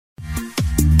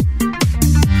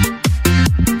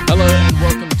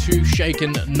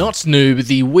Taken, Not Noob,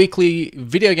 the weekly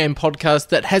video game podcast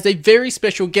that has a very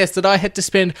special guest that I had to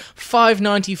spend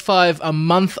 $5.95 a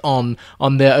month on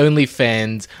their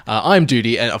OnlyFans. I'm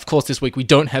Duty, and of course this week we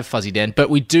don't have Fuzzy Dan, but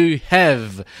we do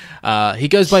have, he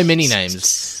goes by many names.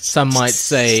 Some might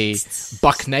say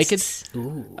Buck Naked,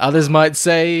 others might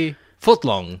say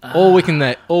Footlong.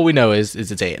 All we know is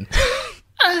it's Ian.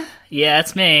 Yeah,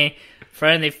 it's me. For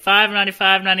only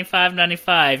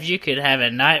 $5.95, you could have a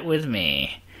night with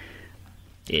me.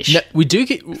 Ish. No, we do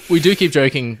keep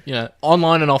joking,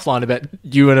 online and offline about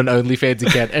you and an OnlyFans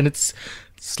account, and it's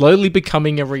slowly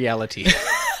becoming a reality.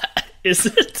 Is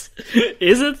it?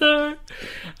 Is it though?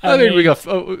 I mean, we got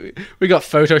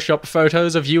Photoshop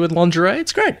photos of you in lingerie.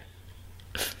 It's great.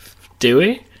 Do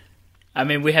we? I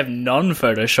mean, we have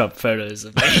non-Photoshop photos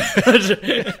of me.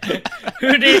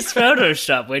 Who needs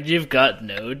Photoshop when you've got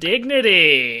no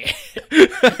dignity?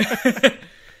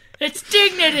 It's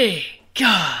dignity!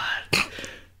 God.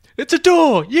 It's a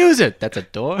door! Use it! That's a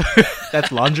door?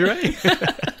 That's lingerie?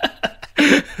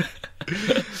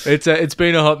 It's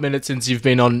been a hot minute since you've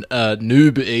been on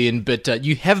Noob, Ian, but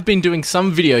you have been doing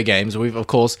some video games. We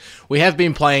have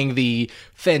been playing the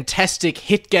fantastic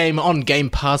hit game on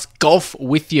Game Pass, Golf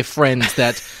with Your Friends,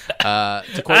 that,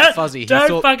 to quote Fuzzy...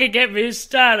 Don't fucking get me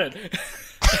started!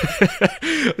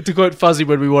 To quote Fuzzy,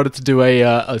 when we wanted to do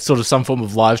a sort of some form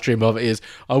of live stream of it, is,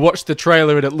 I watched the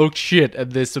trailer and it looked shit,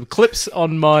 and there's some clips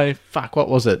on my... Fuck, what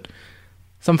was it?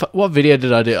 What video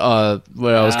did I do?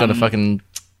 Where I was going to fucking...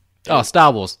 Oh,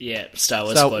 Star Wars. Yeah, Star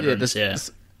Wars Squadrons, yeah.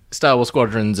 Star Wars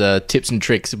Squadrons tips and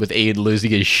tricks with Ian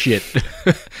losing his shit.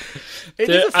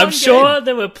 I'm sure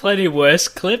there were plenty worse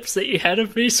clips that you had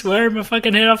of me swearing my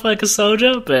fucking head off like a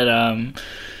soldier, but I'm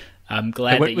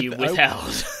glad that you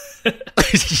withheld.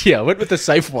 Yeah, I went with the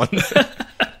safe one.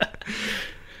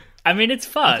 I mean, it's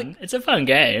fun. It's a fun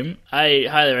game. I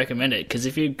highly recommend it, because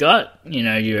if you've got,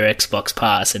 your Xbox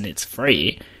Pass and it's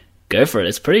free... Go for it.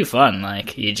 It's pretty fun.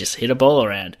 Like, you just hit a ball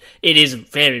around. It is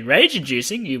very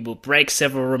rage-inducing. You will break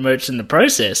several remotes in the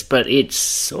process, but it's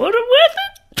sort of worth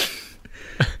it.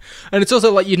 And it's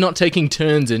also like you're not taking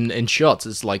turns in shots.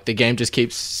 It's like the game just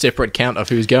keeps separate count of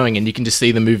who's going, and you can just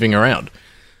see them moving around.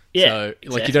 Yeah, so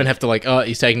exactly. You don't have to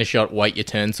he's taking a shot, wait your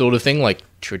turn sort of thing, like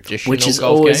traditional golf games. Which has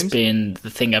always been the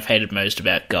thing I've hated most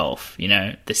about golf.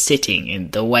 The sitting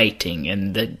and the waiting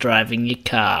and the driving your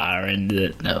car and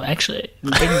the... No, actually,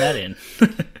 bring that in.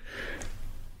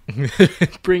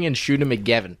 Bring in Shooter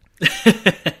McGavin.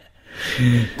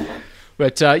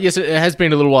 But yes, it has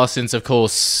been a little while since, of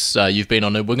course, you've been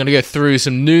on it. We're going to go through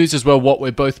some news as well, what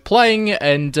we're both playing,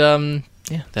 and...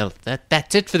 yeah,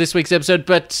 that's it for this week's episode,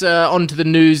 but on to the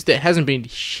news. There hasn't been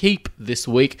heap this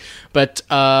week, but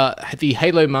the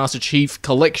Halo Master Chief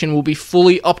Collection will be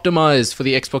fully optimized for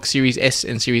the Xbox Series S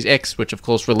and Series X, which of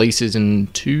course releases in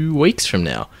 2 weeks from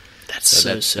now. That's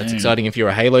so soon. That's exciting if you're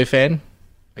a Halo fan,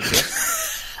 I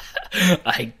guess.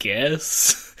 I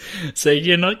guess. So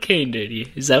you're not keen,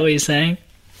 dude? Is that what you're saying?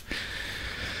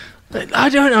 I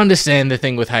don't understand the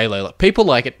thing with Halo. Like, people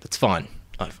like it, it's fine.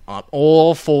 I'm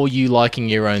all for you liking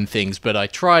your own things, but I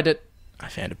tried it. I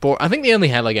found it boring. I think the only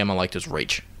Halo game I liked was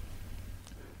Reach.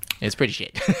 It's pretty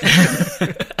shit.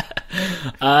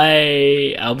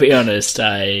 I'll be honest.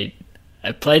 I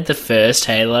played the first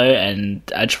Halo and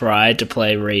I tried to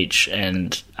play Reach,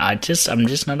 and I'm just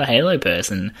not a Halo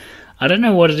person. I don't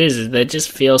know what it is. They just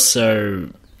feel so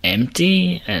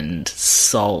empty and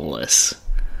soulless.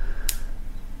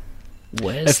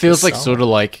 It feels like sort of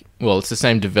like, well, it's the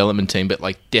same development team, but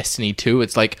like Destiny 2,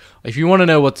 it's like, if you want to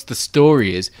know what the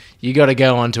story is, you got to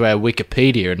go onto our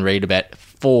Wikipedia and read about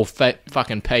 4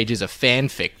 fucking pages of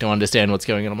fanfic to understand what's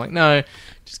going on. I'm like, no,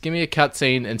 just give me a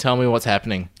cutscene and tell me what's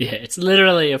happening. Yeah, it's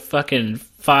literally a fucking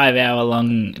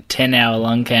 5-hour-long,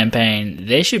 10-hour-long campaign.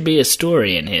 There should be a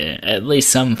story in here, at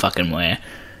least some fucking way.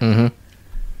 Mm-hmm.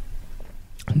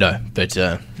 No, but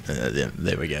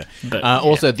there we go. But,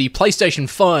 also, the PlayStation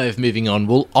 5, moving on,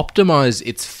 will optimize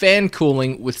its fan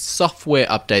cooling with software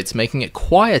updates, making it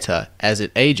quieter as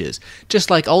it ages, just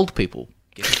like old people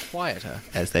get quieter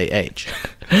as they age.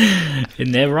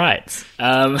 In their rights.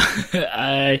 How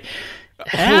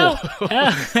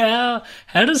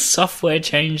does software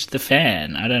change the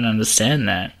fan? I don't understand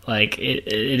that. Like,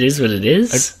 it is what it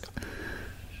is.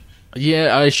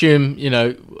 Yeah, I assume,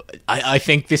 I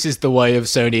think this is the way of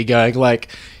Sony going, like,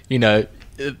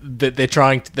 they're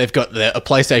trying. They've got a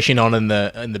PlayStation on in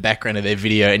the background of their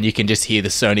video, and you can just hear the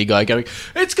Sony guy going,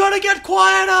 "It's gonna get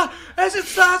quieter as it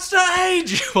starts to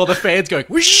age," while the fans going,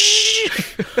 "Whoosh!"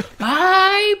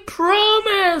 I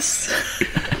promise.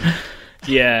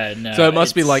 Yeah, no. So it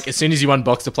must be like, as soon as you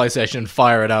unbox the PlayStation and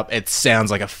fire it up, it sounds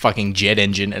like a fucking jet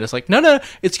engine. And it's like, no,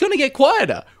 it's going to get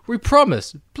quieter. We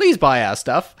promise. Please buy our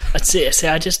stuff. See,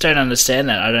 I just don't understand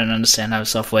that. I don't understand how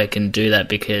software can do that,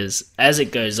 because as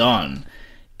it goes on,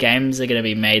 games are going to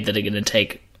be made that are going to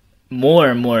take more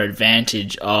and more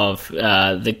advantage of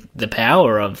the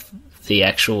power of the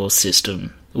actual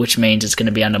system, which means it's going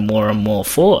to be under more and more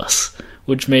force,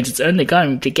 which means it's only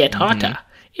going to get hotter.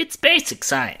 It's basic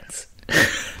science.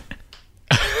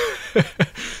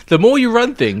 The more you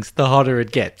run things, the hotter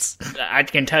it gets. I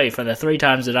can tell you, for the 3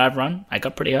 times that I've run, I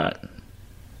got pretty hot.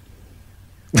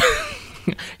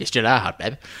 You still are hot,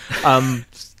 babe.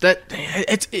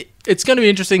 It's going to be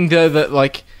interesting though. That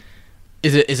like,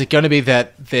 is it going to be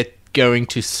that they're going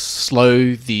to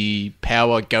slow the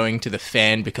power going to the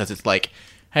fan because it's like,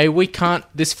 hey, we can't.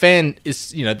 This fan is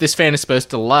supposed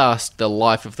to last the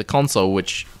life of the console,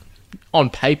 which on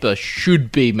paper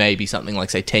should be maybe something like,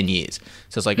 say, 10 years.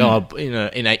 So it's like,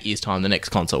 in 8 years' time, the next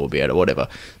console will be out or whatever.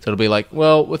 So it'll be like,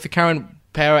 well, with the current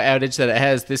power outage that it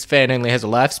has, this fan only has a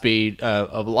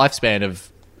lifespan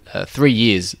of 3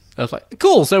 years. I was like,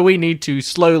 cool, so we need to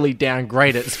slowly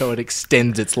downgrade it so it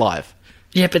extends its life.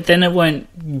 Yeah, but then it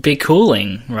won't be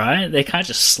cooling, right? They can't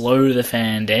just slow the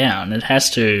fan down. It has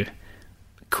to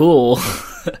cool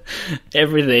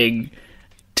everything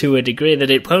to a degree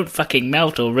that it won't fucking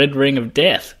melt, or Red Ring of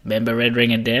Death. Remember Red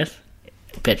Ring of Death?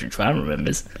 Petridge Farm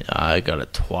remembers. I got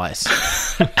it twice.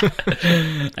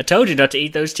 I told you not to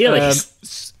eat those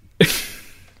chilies.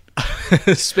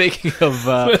 Speaking of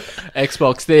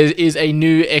Xbox, there is a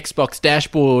new Xbox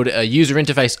dashboard user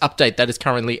interface update that is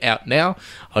currently out now.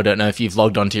 I don't know if you've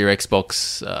logged onto your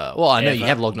Xbox. Well, I know you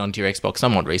have logged onto your Xbox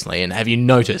somewhat recently, and have you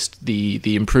noticed the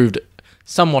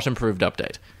somewhat improved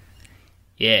update?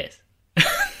 Yes.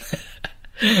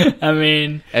 I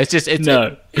mean, it's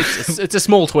a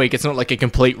small tweak. It's not like a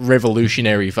complete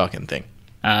revolutionary fucking thing.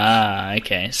 Ah,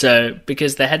 okay. So,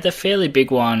 because they had the fairly big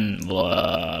one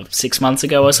 6 months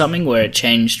ago or something, where it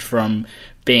changed from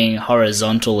being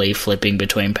horizontally flipping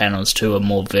between panels to a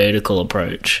more vertical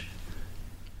approach.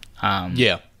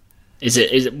 Yeah. Is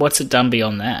it? What's it done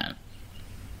beyond that?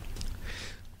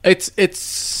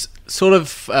 It's sort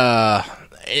of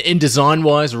in design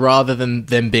wise, rather than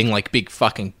them being like big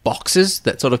fucking boxes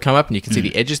that sort of come up and you can see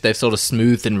the edges, they've sort of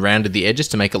smoothed and rounded the edges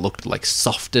to make it look like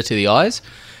softer to the eyes.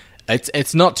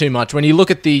 It's not too much. When you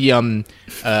look at we rounded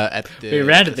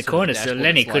the corners so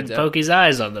Lenny couldn't poke his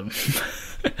eyes on them.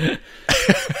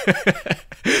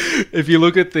 If you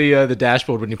look at the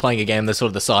dashboard when you're playing a game, the sort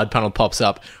of the side panel pops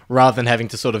up. Rather than having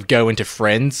to sort of go into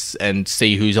friends and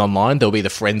see who's online, there'll be the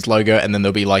friends logo, and then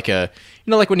there'll be like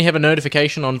like when you have a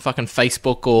notification on fucking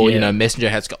Facebook or Messenger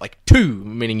has got like 2,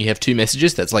 meaning you have 2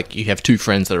 messages. That's like you have 2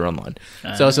 friends that are online.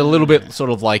 So it's a little bit sort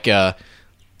of like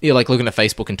like looking at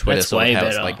Facebook and Twitter. That's sort way of how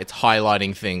better. it's like it's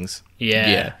highlighting things.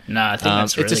 Yeah. No, I think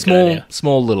that's really it's a good idea.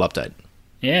 small little update.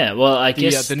 Yeah, well, I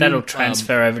guess the that'll new,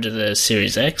 transfer over to the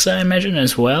Series X, I imagine,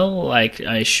 as well. Like,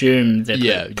 I assume that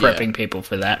they're prepping people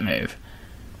for that move.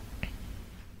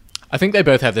 I think they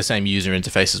both have the same user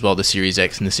interface as well, the Series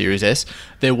X and the Series S.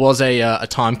 There was a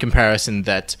time comparison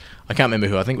that, I can't remember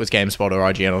who, I think it was GameSpot or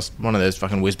IGN or one of those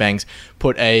fucking whiz-bangs,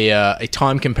 put a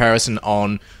time comparison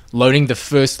on loading the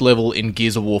first level in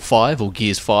Gears of War 5 or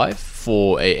Gears 5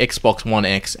 for a Xbox One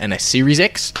X and a Series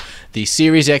X. The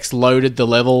Series X loaded the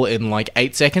level in like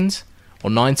 8 seconds or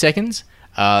 9 seconds,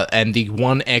 and the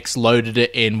One X loaded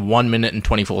it in 1 minute and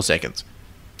 24 seconds.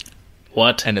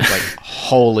 What? And it's like,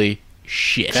 holy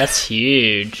shit. That's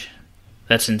huge.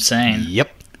 That's insane.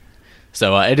 Yep.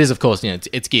 So it is, of course,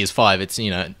 it's Gears 5. It's,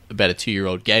 about a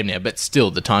 2-year-old game now, but still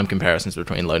the time comparisons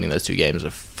between loading those 2 games are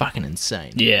fucking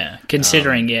insane. Yeah,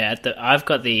 considering, I've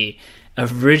got the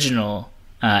original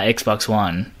Xbox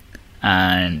One,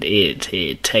 and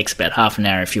it takes about half an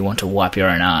hour if you want to wipe your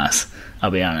own ass,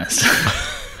 I'll be honest.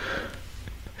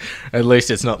 At least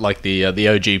it's not like the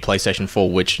OG PlayStation 4,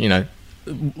 which,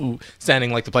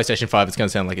 sounding like the PlayStation 5, it's going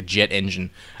to sound like a jet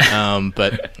engine.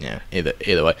 But, yeah,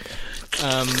 either way.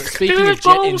 Speaking of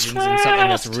jet engines and something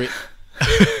that's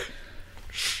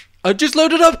I just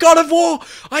loaded up God of War!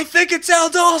 I think it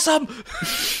sounds awesome!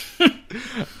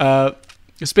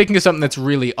 Speaking of something that's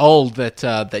really old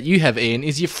that you have, Ian,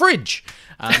 is your fridge.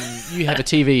 You have a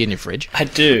TV in your fridge. I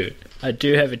do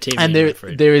have a TV and in my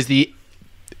fridge. There is the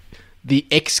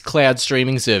xCloud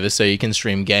streaming service, so you can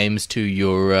stream games to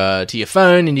your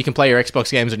phone, and you can play your Xbox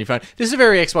games on your phone. This is a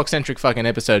very Xbox-centric fucking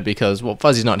episode because, well,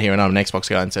 Fuzzy's not here and I'm an Xbox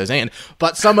guy and so is Ian,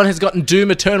 but someone has gotten Doom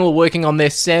Eternal working on their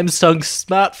Samsung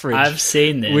smart fridge. I've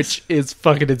seen this. Which is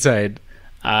fucking insane.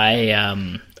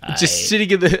 Just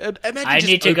sitting in the... I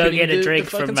need to go get a drink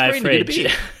from my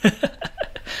fridge.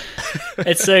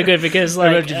 It's so good because,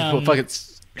 like, fucking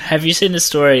have you seen the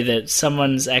story that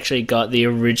someone's actually got the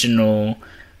original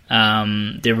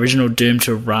Doom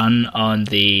to run on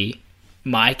the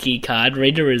Mikey card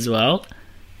reader as well?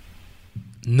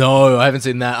 No, I haven't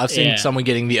seen that. I've seen someone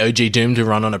getting the OG Doom to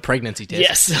run on a pregnancy test.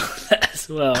 Yes, as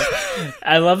well.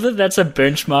 I love that that's a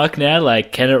benchmark now.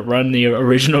 Like, can it run the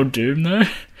original Doom, though?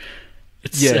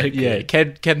 It's so good. Yeah.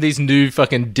 Can these new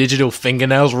fucking digital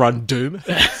fingernails run Doom?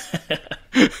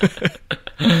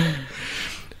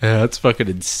 That's fucking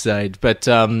insane. But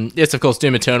yes, of course,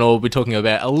 Doom Eternal. We'll be talking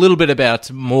about a little bit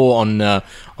about more on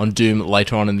Doom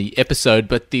later on in the episode.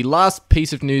 But the last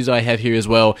piece of news I have here as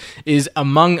well is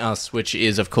Among Us, which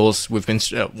is, of course,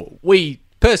 we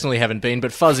personally haven't been,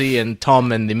 but Fuzzy and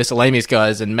Tom and the Miscellaneous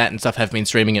guys and Matt and stuff have been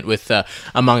streaming it with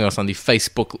Among Us on the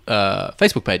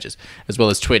Facebook pages, as well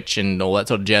as Twitch and all that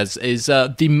sort of jazz. Is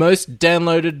the most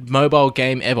downloaded mobile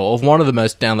game ever, or one of the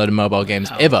most downloaded mobile games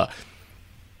ever.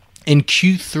 In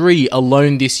Q3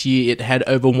 alone this year, it had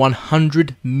over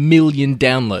 100 million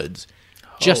downloads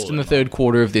just in the third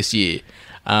quarter of this year.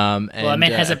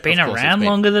 Has it been around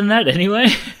longer than that anyway?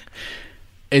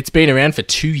 It's been around for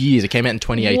 2 years. It came out in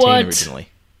 2018 originally.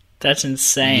 That's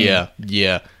insane.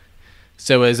 Yeah.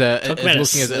 So as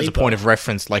a point of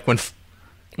reference, like when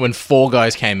Fall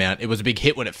Guys came out, it was a big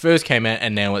hit when it first came out,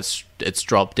 and now it's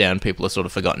dropped down. People have sort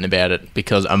of forgotten about it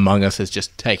because Among Us has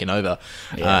just taken over.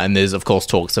 And there's, of course,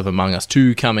 talks of Among Us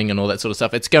 2 coming and all that sort of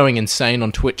stuff. It's going insane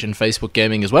on Twitch and Facebook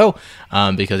Gaming as well,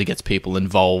 because it gets people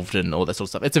involved and all that sort of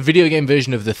stuff. It's a video game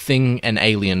version of The Thing and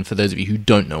Alien, for those of you who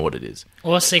don't know what it is.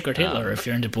 Or Secret Hitler, if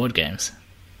you're into board games.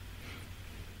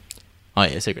 Oh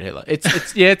yeah, Secret Hitler.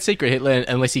 It's Secret Hitler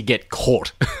unless you get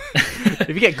caught. If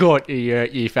you get caught,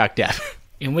 you're fucked up.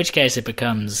 In which case it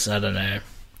becomes, I don't know,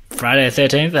 Friday the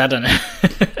 13th? I don't know.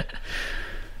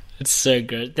 It's so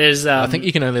good. There's I think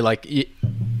you can only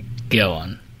Go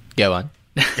on. I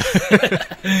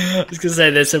was going to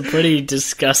say, there's some pretty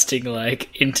disgusting,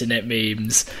 internet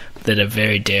memes that are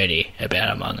very dirty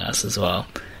about Among Us as well.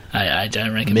 I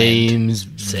don't recommend memes,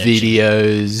 searching.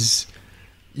 Videos.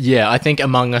 Yeah, I think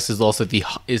Among Us is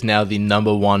now the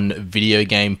number one video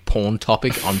game porn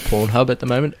topic on Pornhub at the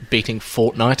moment, beating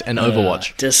Fortnite and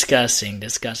Overwatch. Disgusting.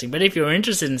 But if you're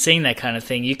interested in seeing that kind of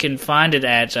thing, you can find it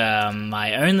at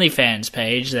my OnlyFans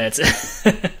page. That's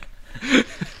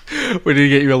We need to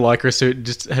get you a Lycra suit and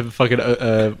just have a fucking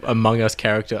Among Us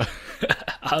character.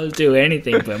 I'll do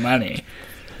anything for money.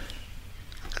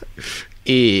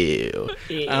 Ew.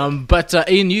 But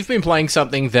Ian, you've been playing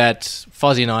something that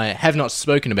Fuzzy and I have not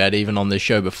spoken about even on this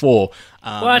show before.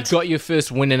 What? You got your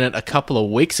first win in it a couple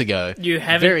of weeks ago. You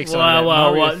haven't? Very excited.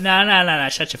 Well, no,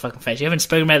 shut your fucking face. You haven't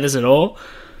spoken about this at all?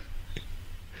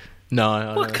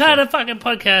 No. What kind of fucking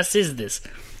podcast is this?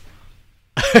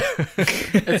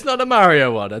 It's not a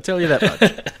Mario one, I'll tell you that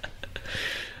much.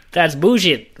 That's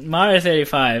bullshit. Mario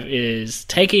 35 is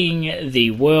taking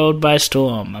the world by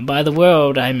storm. And by the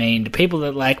world, I mean the people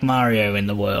that like Mario in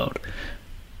the world.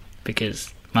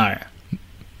 Because Mario.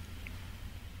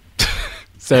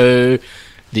 So,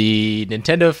 the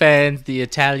Nintendo fans, the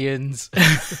Italians.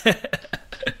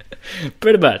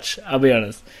 Pretty much, I'll be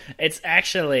honest. It's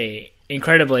actually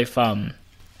incredibly fun.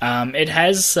 It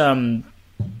has some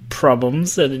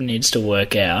problems that it needs to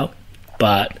work out,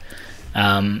 but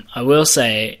I will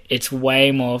say it's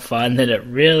way more fun than it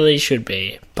really should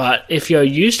be. But if you're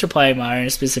used to playing Mario in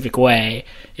a specific way,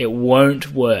 it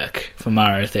won't work for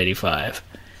Mario 35.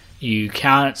 You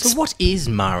can't... So what is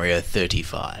Mario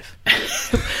 35?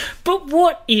 But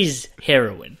what is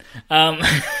heroin? Well,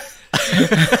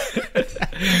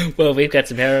 we've got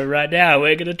some heroin right now.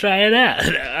 We're going to try it out.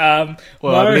 I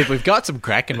believe we've got some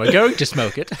crack and we're going to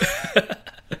smoke it.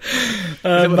 Is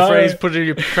that what the phrase, put it in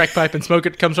your crack pipe and smoke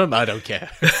it, comes from? I don't care.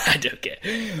 I don't care.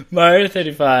 Mario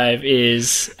 35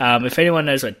 is, if anyone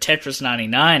knows what Tetris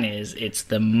 99 is, it's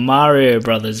the Mario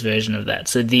Brothers version of that.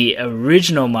 So the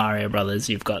original Mario Brothers,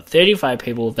 you've got 35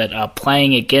 people that are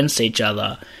playing against each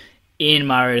other in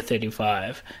Mario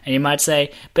 35. And you might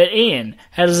say, but Ian,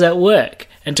 how does that work?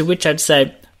 And to which I'd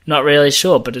say, not really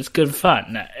sure, but it's good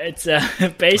fun. No, it's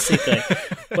basically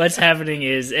what's happening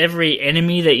is every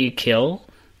enemy that you kill,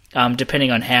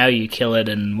 depending on how you kill it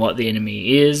and what the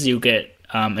enemy is, you'll get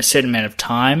a certain amount of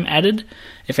time added.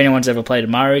 If anyone's ever played a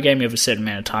Mario game, you have a certain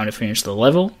amount of time to finish the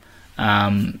level.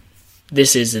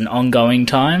 This is an ongoing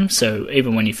time, so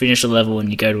even when you finish a level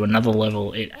and you go to another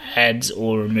level, it adds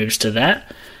or removes to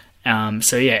that.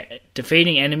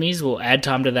 Defeating enemies will add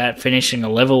time to that. Finishing a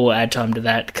level will add time to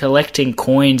that. Collecting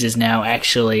coins is now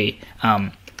actually,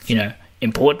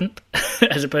 important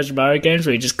as opposed to Mario games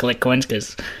where you just collect coins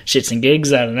because shits and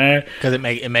gigs. I don't know. Because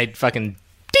it made fucking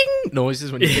ding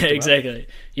noises when you picked them up. Exactly.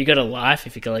 You got a life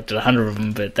if you collected 100 of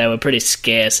them, but they were pretty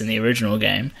scarce in the original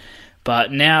game.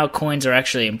 But now coins are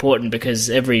actually important because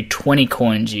every 20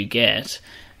 coins you get,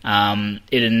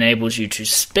 it enables you to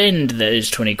spend those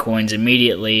 20 coins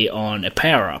immediately on a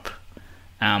power-up.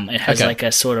 It has like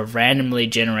a sort of randomly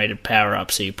generated power-up,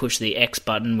 so you push the X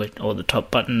button or the top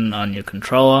button on your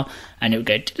controller, and it will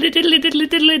go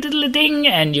diddly-diddly-diddly-diddly-ding,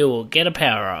 and you will get a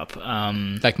power-up.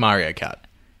 Like Mario Kart.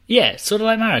 Yeah, sort of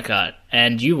like Mario Kart.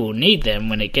 And you will need them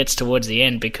when it gets towards the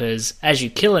end because as you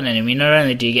kill an enemy, not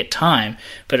only do you get time,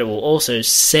 but it will also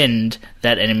send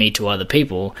that enemy to other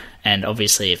people. And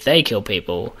obviously if they kill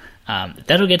people,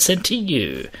 that'll get sent to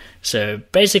you. So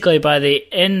basically by the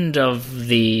end of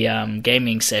the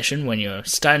gaming session, when you're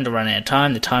starting to run out of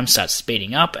time, the time starts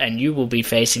speeding up and you will be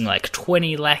facing like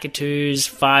 20 Lakitu's,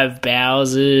 5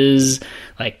 Bowsers,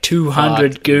 like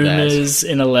 200 Goombas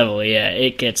in a level. Yeah,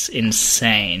 it gets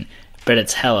insane, but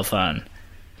it's hella fun.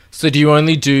 So do you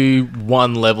only do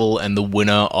one level and the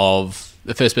winner of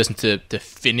the first person to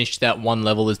finish that one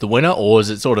level is the winner, or is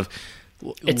it sort of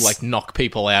like knock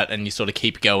people out and you sort of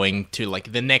keep going to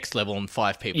like the next level and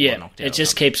 5 people are knocked out? It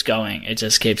just keeps going. It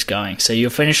just keeps going. So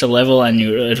you'll finish a level and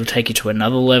it'll take you to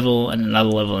another level and another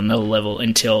level and another level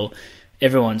until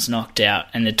everyone's knocked out,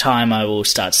 and the timer will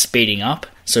start speeding up,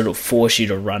 so it'll force you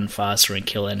to run faster and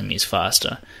kill enemies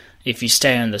faster. If you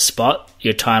stay on the spot,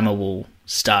 your timer will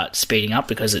start speeding up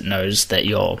because it knows that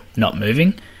you're not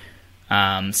moving.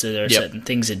 So there are certain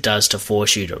things it does to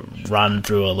force you to run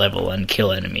through a level and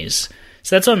kill enemies.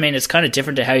 So that's what I mean. It's kind of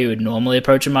different to how you would normally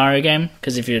approach a Mario game,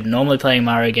 because if you're normally playing a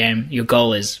Mario game, your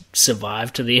goal is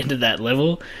survive to the end of that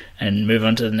level and move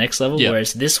on to the next level,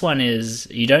 whereas this one is,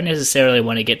 you don't necessarily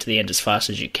want to get to the end as fast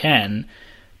as you can,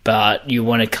 but you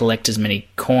want to collect as many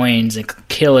coins and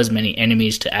kill as many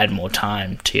enemies to add more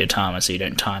time to your timer so you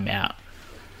don't time out.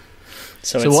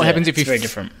 So what happens if very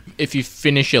different. If you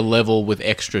finish a level with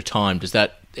extra time? Does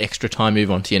that extra time move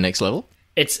on to your next level?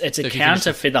 It's a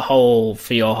counter for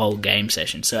your whole game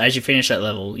session. So as you finish that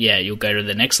level, you'll go to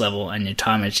the next level and your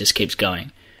timer just keeps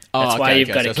going. That's why you've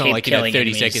got to keep killing 30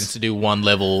 enemies. seconds to do one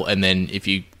level, and then if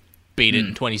you beat it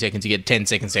in 20 seconds, you get 10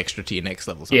 seconds extra to your next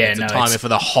level. So it's a timer for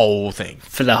the whole thing.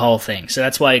 For the whole thing. So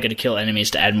that's why you've got to kill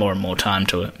enemies to add more and more time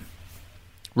to it.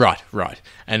 Right.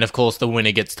 And of course, the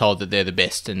winner gets told that they're the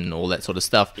best and all that sort of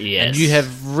stuff. Yes. And you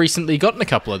have recently gotten a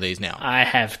couple of these now. I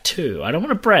have 2. I don't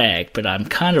want to brag, but I'm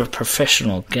kind of a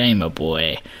professional gamer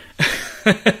boy.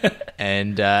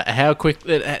 And how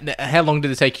long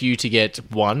did it take you to get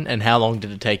one, and how long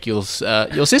did it take your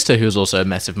sister, who's also a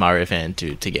massive Mario fan,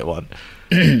 to get one?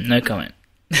 No comment.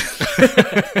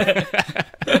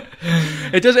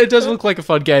 It does look like a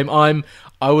fun game.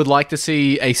 I would like to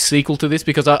see a sequel to this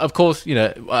because, of course, you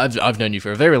know, I've known you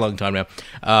for a very long time now.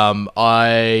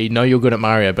 I know you're good at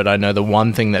Mario, but I know the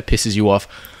one thing that pisses you off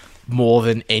more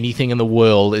than anything in the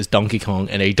world is Donkey Kong,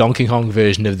 and a Donkey Kong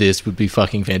version of this would be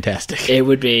fucking fantastic. It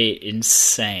would be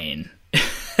insane.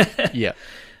 Yeah.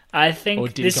 I think or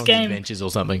Diddy this Kong's game... Adventures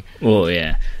or something. Oh,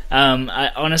 yeah.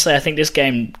 I think this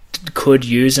game could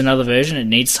use another version. It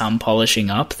needs some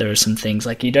polishing up. There are some things,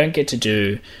 like you don't get to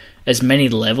do as many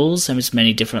levels and as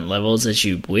many different levels as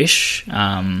you wish.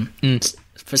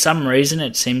 For some reason,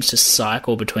 it seems to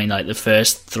cycle between like the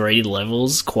first 3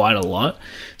 levels quite a lot.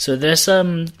 So there's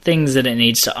some things that it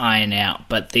needs to iron out,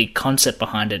 but the concept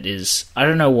behind it is, I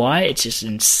don't know why, it's just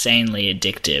insanely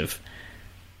addictive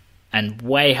and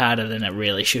way harder than it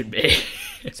really should be.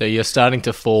 So you're starting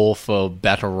to fall for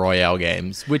Battle Royale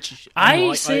games, which...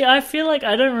 I feel like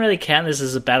I don't really count this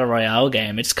as a Battle Royale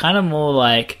game. It's kind of more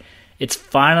like it's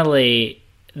finally...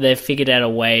 They've figured out a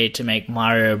way to make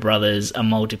Mario Brothers a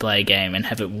multiplayer game and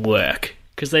have it work.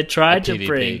 Because they tried to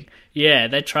bring... Yeah,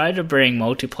 they tried to bring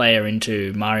multiplayer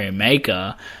into Mario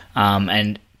Maker,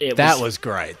 and it was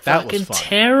great. That was fun.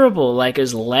 Terrible. Like,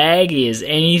 as laggy as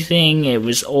anything. It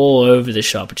was all over the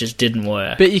shop. It just didn't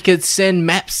work. But you could send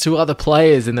maps to other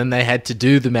players, and then they had to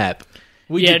do the map.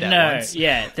 We did that once.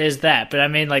 Yeah, there's that. But I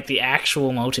mean, like, the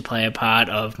actual multiplayer part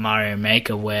of Mario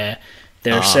Maker where...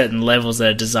 There are certain levels that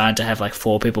are designed to have like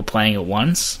 4 people playing at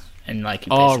once, and like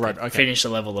you finish the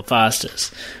level the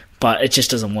fastest. But it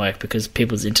just doesn't work because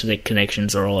people's internet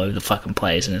connections are all over the fucking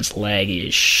place, and it's laggy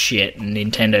as shit. And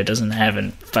Nintendo doesn't have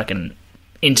a fucking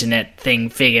internet thing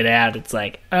figured out. It's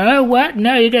like, oh, what?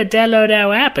 No, you got to download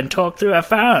our app and talk through our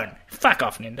phone. Fuck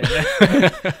off,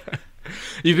 Nintendo.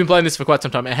 You've been playing this for quite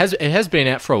some time. It has been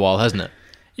out for a while, hasn't it?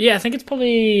 Yeah, I think it's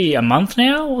probably a month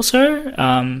now or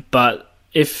so. But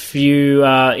if you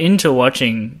are into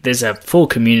watching, there's a full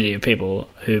community of people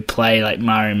who play like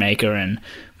Mario Maker and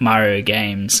Mario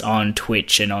games on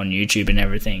Twitch and on YouTube and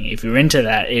everything. If you're into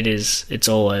that, it's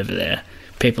all over there.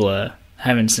 People are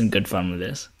having some good fun with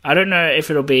this. I don't know if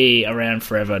it'll be around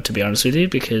forever, to be honest with you,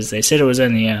 because they said it was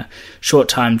only a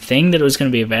short-time thing that it was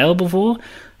going to be available for.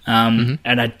 And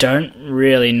I don't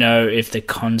really know if the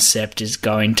concept is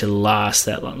going to last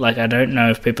that long. Like, I don't know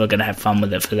if people are going to have fun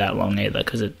with it for that long either,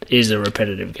 because it is a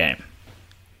repetitive game.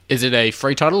 Is it a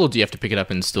free title, or do you have to pick it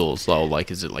up in stores?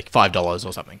 Like, is it like $5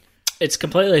 or something? It's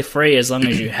completely free as long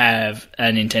as you have a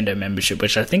Nintendo membership,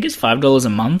 which I think is $5 a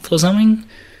month or something.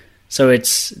 So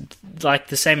it's like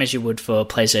the same as you would for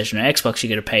PlayStation or Xbox. You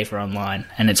got to pay for online,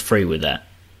 and it's free with that.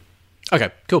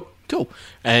 Okay, cool.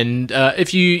 And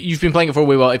if you've been playing it for a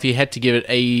wee while, if you had to give it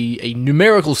a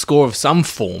numerical score of some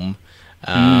form,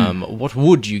 what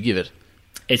would you give it?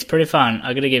 It's pretty fun.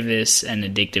 I'm going to give this an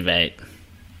addictive 8.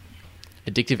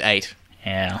 Addictive 8?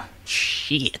 Yeah.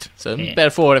 Shit. So about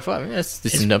a 4 out of 5. This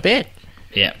is not bad.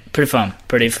 Yeah, pretty fun.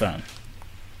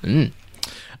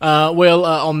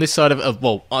 On this side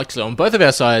of actually on both of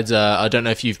our sides, I don't know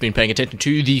if you've been paying attention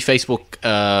to the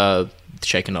Facebook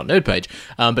Shaken Not Nerd page,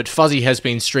 but Fuzzy has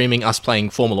been streaming us playing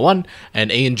Formula 1,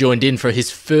 and Ian joined in for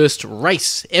his first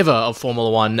race ever of Formula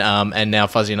 1, and now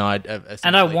Fuzzy and I...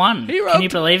 And I won. Can you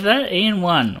believe that? Ian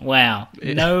won. Wow.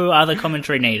 No other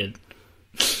commentary needed.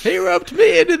 He roped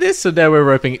me into this, so now we're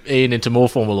roping Ian into more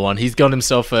Formula 1. He's got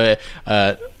himself he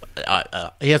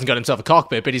hasn't got himself a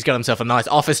cockpit, but he's got himself a nice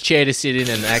office chair to sit in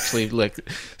and actually like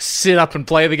sit up and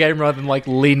play the game rather than like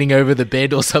leaning over the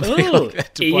bed or something like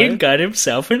that to play. Ian got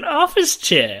himself an office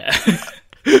chair.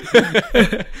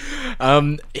 For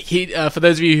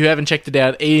those of you who haven't checked it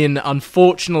out, Ian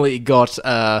unfortunately got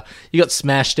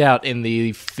smashed out in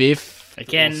the 5th.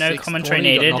 Again, no commentary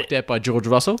needed. needed. Got knocked out by George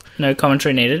Russell. No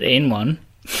commentary needed. Ian won.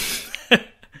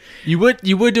 You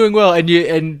were doing well,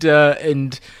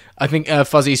 and I think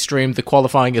Fuzzy streamed the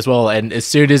qualifying as well. And as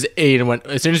soon as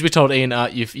we told Ian,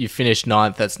 you finished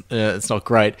 9th, that's not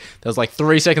great. There was like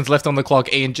 3 seconds left on the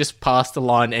clock. Ian just passed the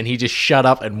line, and he just shut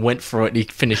up and went for it. And he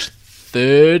finished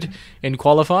 3rd in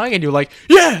qualifying, and you're like,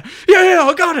 yeah,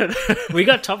 I got it. We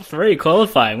got top 3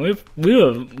 qualifying. We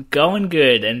were going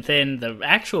good, and then the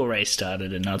actual race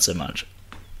started, and not so much.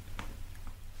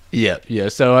 Yeah.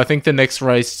 So I think the next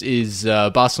race is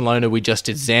Barcelona. We just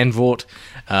did Zandvoort.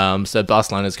 So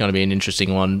Barcelona is going to be an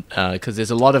interesting one because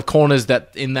there's a lot of corners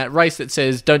in that race that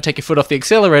says don't take your foot off the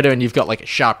accelerator, and you've got like a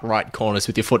sharp right corners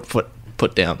with your foot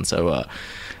put down. So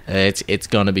it's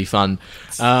going to be fun.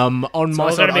 On my side, side,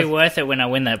 it's going to be worth it when I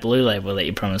win that blue label that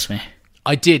you promised me.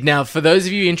 I did. Now, for those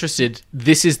of you interested,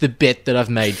 this is the bet that I've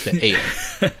made for Ian.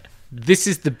 This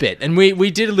is the bet. And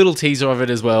we did a little teaser of it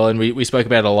as well, and we spoke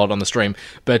about it a lot on the stream.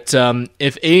 But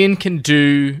if Ian can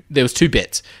do... There was 2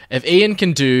 bets. If Ian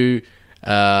can do...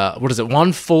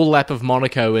 1 full lap of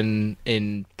Monaco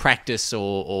in practice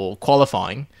or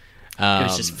qualifying... it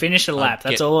was just finish a lap.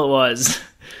 That's all it was.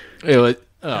 It was...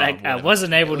 I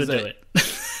wasn't able to do it.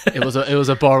 It was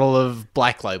a bottle of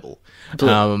Black Label,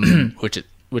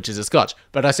 which is a Scotch.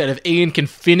 But I said if Ian can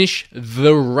finish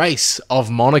the race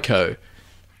of Monaco...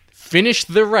 Finish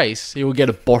the race, he will get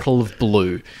a bottle of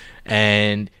blue.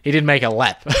 And he didn't make a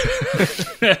lap.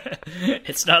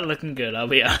 It's not looking good, I'll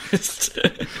be honest.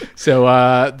 So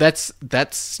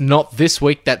that's not this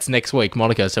week, that's next week,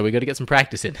 Monaco. So we got to get some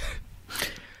practice in.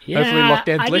 Yeah, hopefully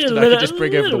lockdown's lifted, I could just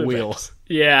bring over the wheel.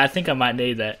 Yeah, I think I might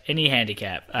need that. Any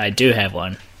handicap, I do have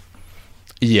one.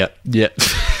 Yeah. Jesus.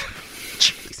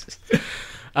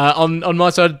 On my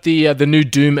side, the new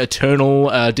Doom Eternal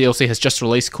DLC has just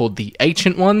released called The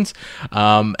Ancient Ones,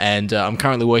 and I'm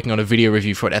currently working on a video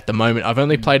review for it at the moment. I've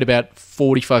only played about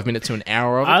 45 minutes to an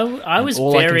hour of it. I was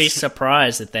very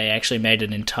surprised that they actually made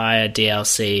an entire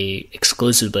DLC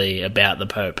exclusively about the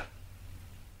Pope.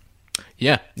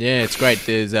 Yeah, it's great.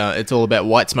 There's it's all about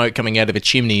white smoke coming out of a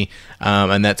chimney,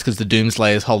 and that's because the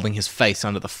Doomslayer is holding his face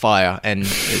under the fire, and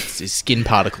it's his skin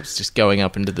particles just going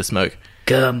up into the smoke.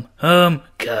 Come home,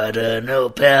 gotta know,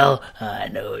 pal. I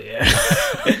know you.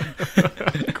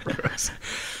 Gross.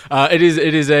 It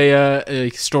is a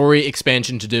story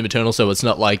expansion to Doom Eternal, so it's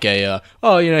not like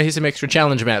here's some extra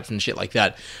challenge maps and shit like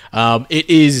that. It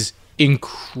is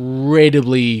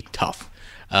incredibly tough.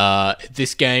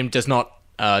 This game does not.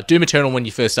 Doom Eternal, when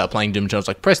you first start playing Doom Eternal, it's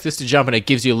like press this to jump, and it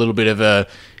gives you a little bit of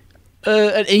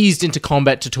an eased into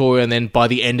combat tutorial, and then by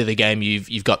the end of the game,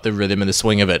 you've got the rhythm and the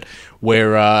swing of it.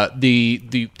 Where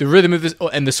the rhythm of this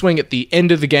and the swing at the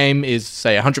end of the game is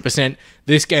say 100%.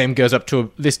 This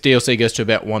DLC goes to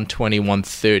about 120,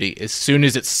 130. As soon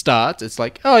as it starts, it's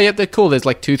like, oh yeah, they're cool. There's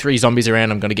like 2-3 zombies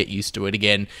around. I'm going to get used to it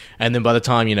again. And then by the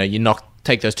time you knock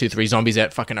take those 2-3 zombies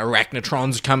out, fucking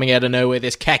arachnotrons coming out of nowhere,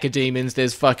 there's cacodemons,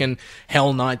 there's fucking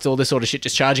hell knights, all this sort of shit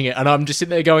just charging it, and I'm just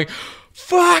sitting there going,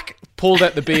 fuck! Pulled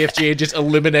out the BFG and just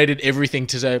eliminated everything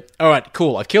to say, alright,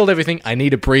 cool, I've killed everything, I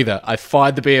need a breather. I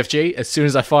fired the BFG, as soon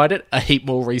as I fired it, a heap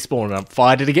more respawned, and I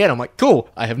fired it again, I'm like, cool,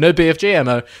 I have no BFG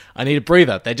ammo, I need a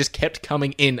breather. They just kept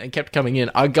coming in and kept coming in.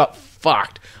 I got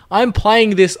fucked. I'm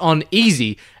playing this on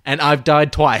easy, and I've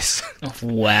died twice. Oh,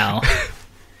 wow.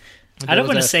 I don't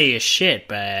want to say your shit,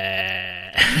 but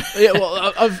yeah,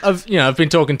 well, I've been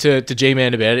talking to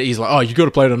G-Man about it. He's like, "Oh, you got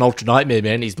to play it on Ultra Nightmare,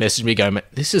 man." He's messaged me going,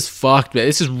 "This is fucked, man.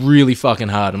 This is really fucking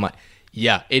hard." I'm like,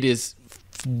 "Yeah, it is.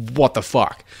 What the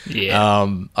fuck?"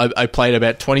 Yeah. I played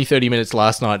about 20-30 minutes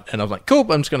last night, and I was like,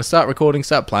 "Cool, I'm just going to start recording,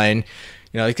 start playing."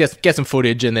 Get some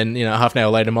footage, and then, half an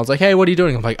hour later, Mom's like, "Hey, what are you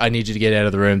doing?" I'm like, "I need you to get out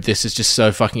of the room. This is just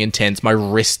so fucking intense. My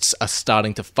wrists are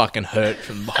starting to fucking hurt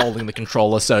from holding the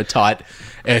controller so tight.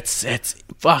 It's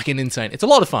fucking insane. It's a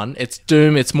lot of fun. It's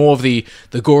Doom. It's more of the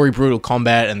gory, brutal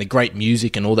combat and the great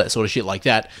music and all that sort of shit like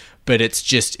that. But it's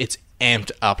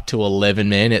amped up to 11,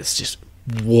 man. It's just,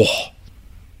 whoa."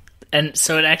 And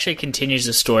so it actually continues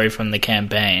the story from the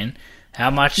campaign. How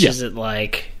much is it,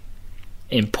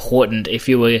 important if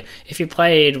you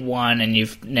played 1 and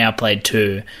you've now played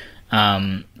 2,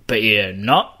 but you're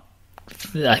not,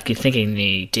 you're thinking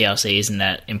the DLC isn't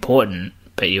that important,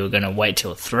 but you were going to wait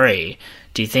till 3,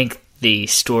 do you think the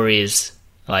story is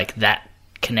that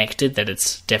connected that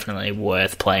it's definitely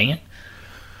worth playing it?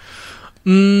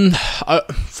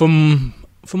 From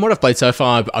what I've played so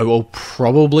far, I will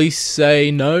probably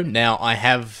say no. Now, I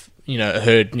have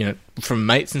heard from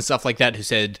mates and stuff like that who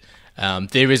said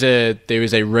there is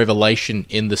a revelation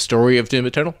in the story of Doom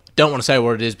Eternal. Don't want to say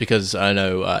what it is because I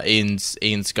know Ian's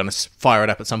going to fire it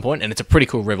up at some point, and it's a pretty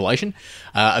cool revelation.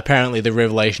 Apparently, the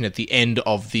revelation at the end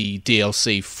of the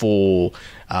DLC for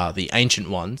the Ancient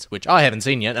Ones, which I haven't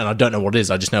seen yet, and I don't know what it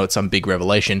is, I just know it's some big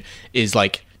revelation, is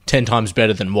 10 times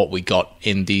better than what we got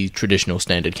in the traditional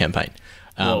standard campaign.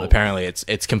 Apparently,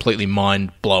 it's completely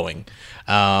mind-blowing.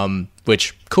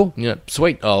 Which, cool,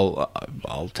 sweet.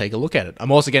 I'll take a look at it.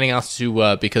 I'm also getting asked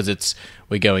to, because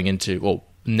we're going into,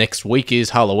 next week is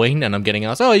Halloween, and I'm getting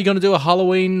asked, "Oh, you're going to do a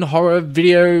Halloween horror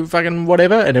video, fucking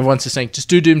whatever?" And everyone's just saying, "Just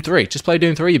do Doom 3. Just play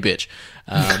Doom 3, you bitch."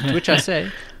 To which I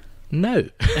say, no.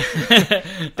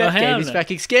 That game is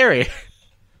fucking scary.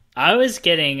 I was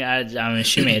getting, I'm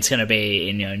assuming it's going to be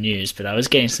in your news, but I was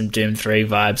getting some Doom 3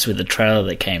 vibes with the trailer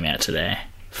that came out today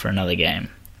for another game.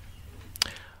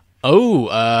 Oh,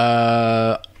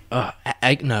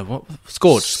 no, what?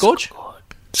 Scourge?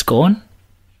 Scorn?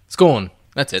 Scorn.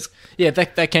 That's it. Yeah,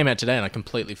 that came out today, and I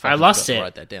completely I lost it. To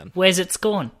write that down. Where's it,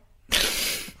 Scorn?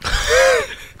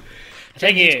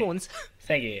 Thank you. Scorns.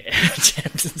 Thank you.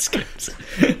 Gems and Scorns.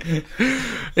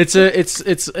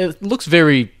 It looks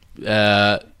very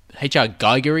H.R.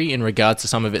 Geiger-y in regards to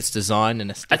some of its design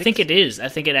and aesthetics. I think it is. I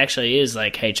think it actually is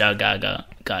H.R. Geiger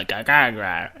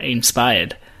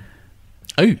inspired.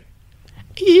 Oh.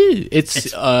 Yeah.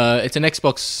 It's an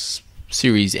Xbox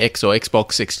Series X or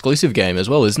Xbox exclusive game as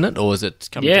well, isn't it? Or is it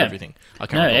coming to everything?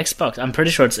 Xbox. I'm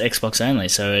pretty sure it's Xbox only.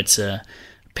 So it's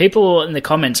people in the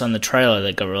comments on the trailer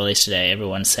that got released today,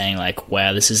 everyone's saying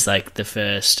wow, this is the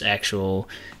first actual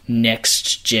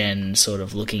next gen sort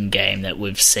of looking game that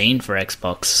we've seen for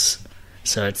Xbox.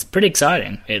 So it's pretty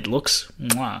exciting. It looks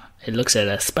at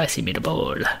a spicy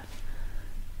meatball.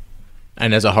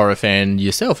 And as a horror fan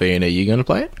yourself, Ian, are you going to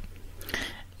play it?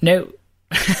 No.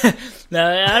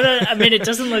 No, I don't. I mean, it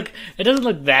doesn't look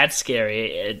that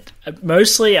scary.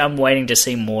 Mostly, I'm waiting to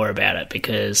see more about it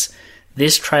because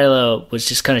this trailer was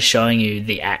just kind of showing you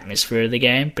the atmosphere of the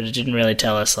game, but it didn't really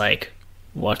tell us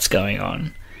what's going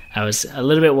on. I was a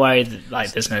little bit worried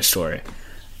that there's no story.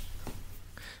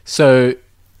 So,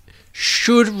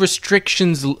 should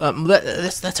restrictions...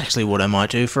 that's actually what I might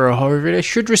do for a horror video.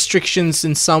 Should restrictions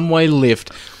in some way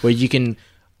lift where you can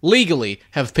legally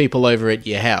have people over at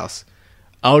your house?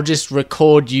 I'll just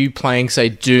record you playing, say,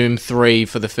 Doom 3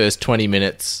 for the first 20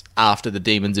 minutes after the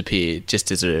demons appear,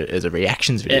 just as a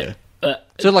reactions video.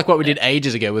 Sort of like what we did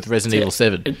ages ago with Resident Evil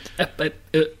 7.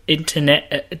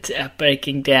 Internet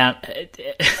breaking down.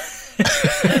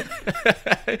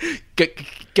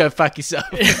 Go fuck yourself.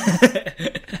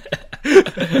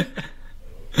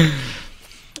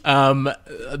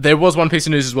 There was one piece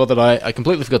of news as well that I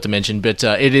completely forgot to mention, but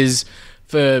it is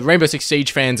for Rainbow Six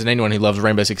Siege fans and anyone who loves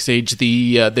Rainbow Six Siege.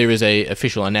 There is a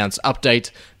official announced update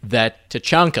that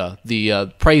Tachanka,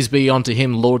 the praise be unto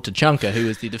him, Lord Tachanka, who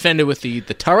is the defender with the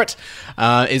turret,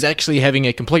 is actually having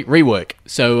a complete rework.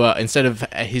 So instead of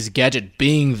his gadget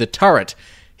being the turret,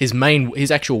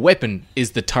 his actual weapon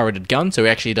is the turreted gun, so he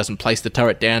actually doesn't place the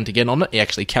turret down to get on it. He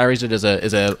actually carries it as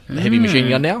a heavy machine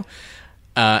gun now.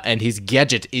 And his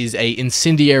gadget is a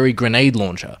incendiary grenade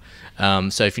launcher.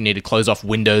 So if you need to close off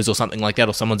windows or something like that,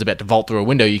 or someone's about to vault through a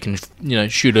window, you can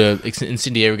shoot a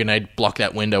incendiary grenade, block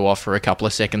that window off for a couple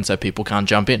of seconds so people can't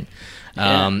jump in.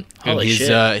 And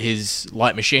his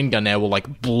light machine gun now will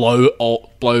like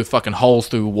blow fucking holes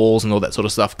through walls and all that sort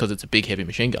of stuff because it's a big heavy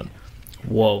machine gun.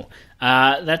 Whoa.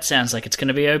 That sounds like it's going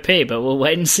to be OP, but we'll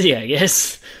wait and see, I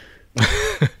guess.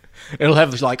 It'll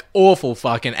have like awful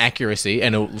fucking accuracy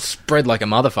and it'll spread like a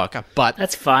motherfucker, but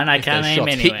that's fine, I can't aim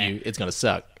anyway. Hit you, it's going to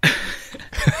suck.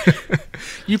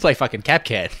 You play fucking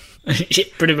Capcat. Yeah,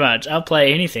 pretty much. I'll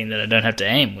play anything that I don't have to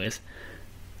aim with.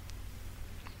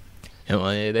 Well,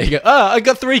 there you go. I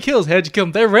got 3 kills. How'd you kill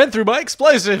them? They ran through my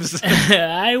explosives.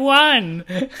 I won.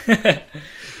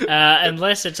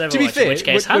 Unless it's Overwatch, to be fair, in which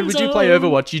case Hanzo... when you do play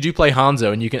Overwatch, you do play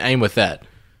Hanzo, and you can aim with that.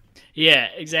 Yeah,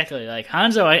 exactly. Like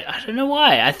Hanzo, I don't know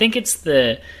why. I think it's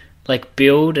the like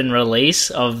build and release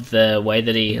of the way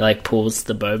that he like pulls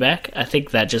the bow back. I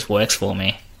think that just works for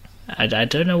me. I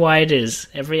don't know why it is.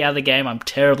 Every other game I'm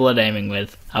terrible at aiming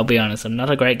with. I'll be honest, I'm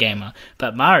not a great gamer.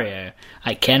 But Mario,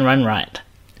 I can run right.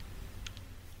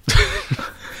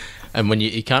 And when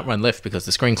you can't run left because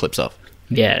the screen clips off.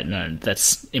 Yeah, no,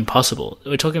 that's impossible.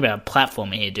 We're talking about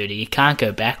platforming here, dude. You can't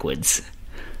go backwards.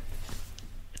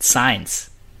 It's science.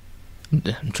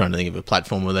 I'm trying to think of a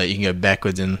platform that you can go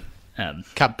backwards in.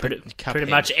 Pretty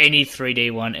much any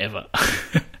 3D one ever.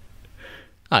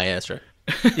 Oh yeah, that's right.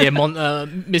 Yeah,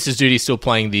 Mrs. Duty's still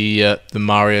playing the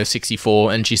Mario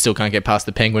 64, and she still can't get past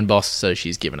the penguin boss, so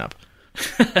she's given up.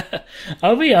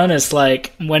 I'll be honest,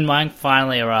 like, when mine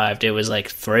finally arrived, it was like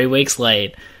 3 weeks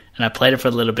late, and I played it for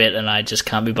a little bit, and I just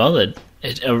can't be bothered.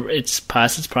 It's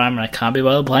past its prime, and I can't be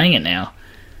bothered playing it now.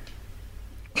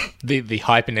 The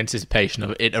hype and anticipation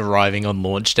of it arriving on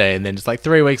launch day, and then it's like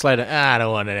 3 weeks later, I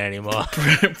don't want it anymore.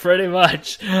 Pretty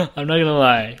much. I'm not gonna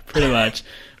lie. Pretty much.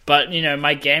 But,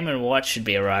 my Game & Watch should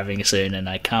be arriving soon, and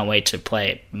I can't wait to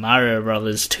play Mario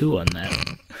Brothers 2 on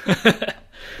that.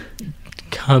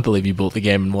 Can't believe you bought the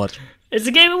Game & Watch. It's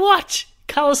a Game & Watch!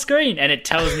 Color screen! And it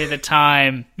tells me the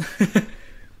time.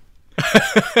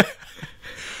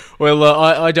 Well,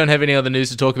 I don't have any other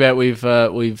news to talk about. We've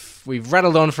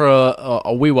rattled on for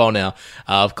a wee while now.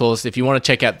 Of course, if you want to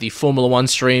check out the Formula One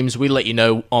streams, we let you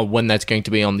know on when that's going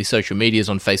to be on the social medias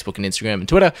on Facebook and Instagram and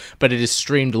Twitter. But it is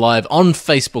streamed live on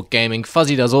Facebook Gaming.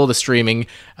 Fuzzy does all the streaming,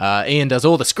 Ian does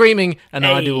all the screaming, and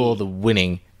I do all the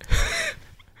winning.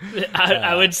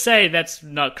 I would say that's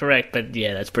not correct, but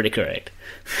yeah, that's pretty correct.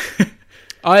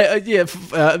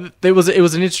 It was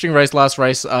an interesting race. Last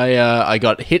race, I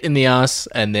got hit in the ass,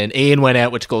 and then Ian went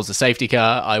out, which caused the safety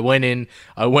car. I went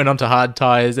onto hard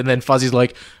tires, and then Fuzzy's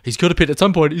like, he's got to pit at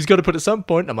some point.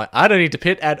 And I'm like, I don't need to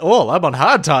pit at all. I'm on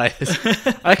hard tires.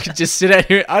 I can just sit out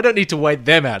here. I don't need to wait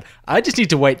them out. I just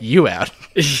need to wait you out.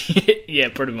 Yeah,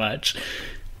 pretty much.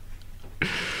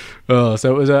 Oh,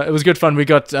 so it was good fun. We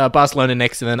got Barcelona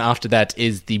next, and then after that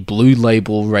is the Blue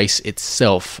Label race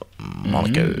itself,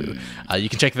 Monaco. You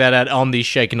can check that out on the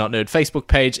Shaken Not Nerd Facebook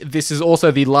page. This is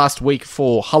also the last week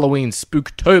for Halloween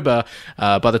Spooktober.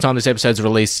 By the time this episode's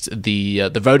released, the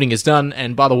voting is done,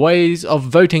 and by the ways of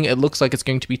voting, it looks like it's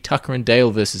going to be Tucker and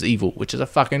Dale versus Evil, which is a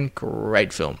fucking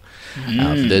great film.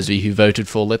 For those of you who voted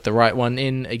for Let the Right One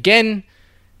In again,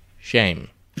 shame.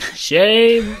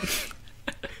 Shame.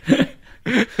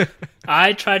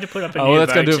 I tried to put up a new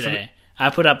vote today.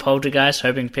 I put up Poltergeist,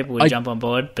 hoping people would jump on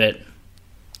board, but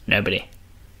nobody.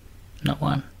 Not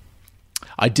one.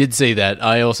 I did see that.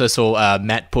 I also saw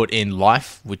Matt put in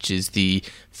Life, which is the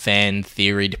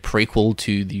fan-theoried prequel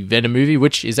to the Venom movie,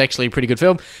 which is actually a pretty good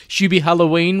film. Hubie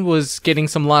Halloween was getting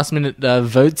some last-minute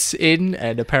votes in,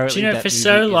 and apparently for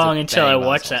so long until I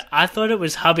watched that, I thought it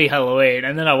was Hubby Halloween,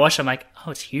 and then I watched it, I'm like,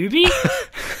 oh, it's Hubie?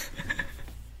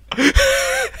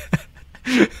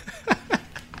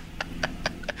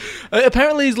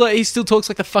 Apparently he still talks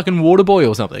like the fucking water boy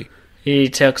or something. He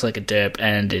talks like a derp,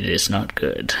 and it is not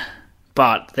good.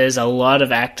 But there's a lot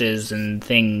of actors and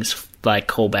things like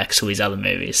callbacks to his other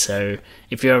movies, so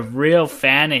if you're a real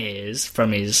fan of his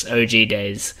from his OG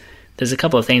days, there's a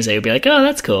couple of things that you'll be like, oh,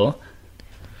 that's cool.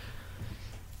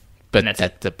 But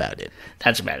that's about it.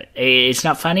 That's about it. It's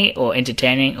not funny or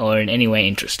entertaining or in any way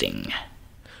interesting.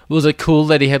 Was it cool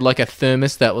that he had like a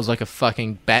thermos that was like a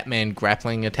fucking Batman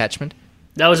grappling attachment?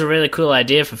 That was a really cool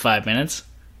idea for 5 minutes.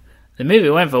 The movie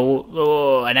went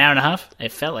for an hour and a half.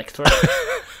 It felt like 3.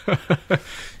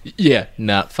 Yeah,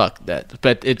 fuck that.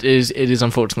 But it is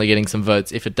unfortunately getting some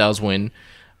votes if it does win.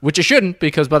 which it shouldn't,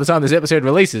 because by the time this episode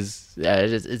releases,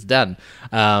 it's done.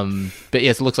 But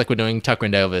yes, it looks like we're doing Tucker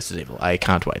and Dale versus Evil. I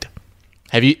can't wait.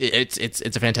 Have you? It's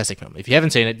a fantastic film. If you haven't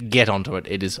seen it, get onto it.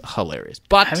 It is hilarious.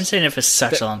 But I haven't seen it for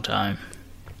such a long time.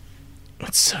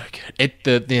 It's so good.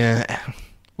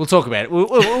 We'll talk about it.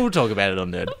 We'll talk about it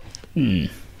on Nerd.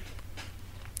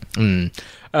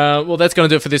 Well, that's going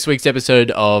to do it for this week's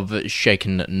episode of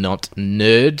Shaken Not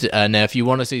Nerd. Now, if you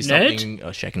want to see something... Nerd?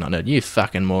 Oh, Shaken Not Nerd. You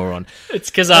fucking moron. It's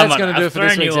because I've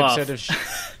thrown you off.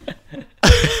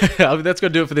 That's going to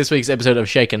do it for this week's episode of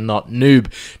Shaken Not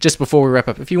Noob. Just before we wrap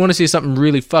up, if you want to see something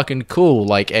really fucking cool,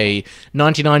 like a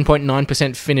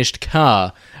 99.9% finished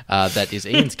car, that is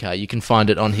Ian's car, you can find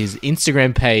it on his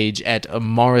Instagram page at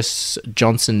Morris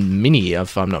Johnson Mini,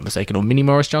 if I'm not mistaken, or Mini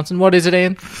Morris Johnson. What is it,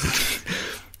 Ian?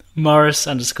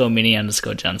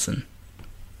 Morris_Mini_Johnson.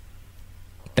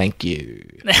 Thank you.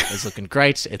 It's looking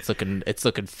great. It's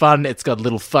looking fun. It's got a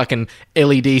little fucking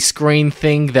LED screen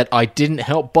thing that I didn't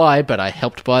help buy, but I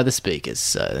helped buy the speakers.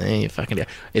 So there you fucking go.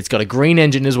 It's got a green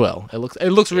engine as well. It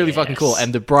looks really fucking cool,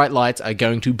 and the bright lights are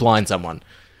going to blind someone.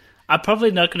 I'm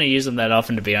probably not going to use them that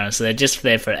often, to be honest. They're just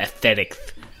there for aesthetics.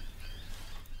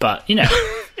 But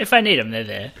if I need them, they're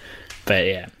there. But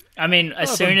yeah. I mean,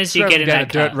 as soon as you get in that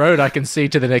dirt road, I can see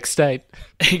to the next state.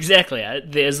 Exactly.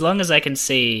 As long as I can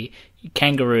see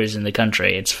kangaroos in the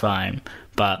country, it's fine.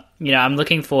 But, I'm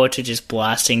looking forward to just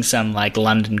blasting some,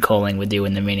 London Calling with you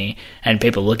in the Mini, and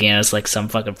people looking at us like some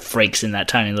fucking freaks in that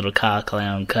tiny little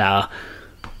clown car.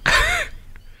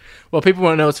 Well, people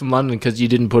won't know it's from London because you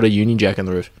didn't put a Union Jack on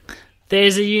the roof.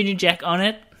 There's a Union Jack on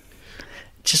it,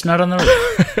 just not on the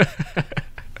roof.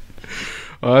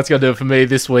 Well, that's going to do it for me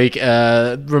this week.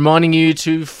 Reminding you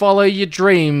to follow your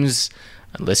dreams,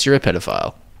 unless you're a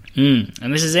pedophile.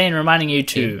 And this is Ian reminding you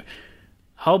to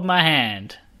hold my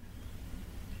hand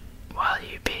while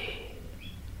you pee.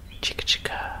 Chicka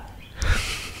chicka.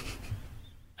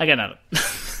 I got nothing.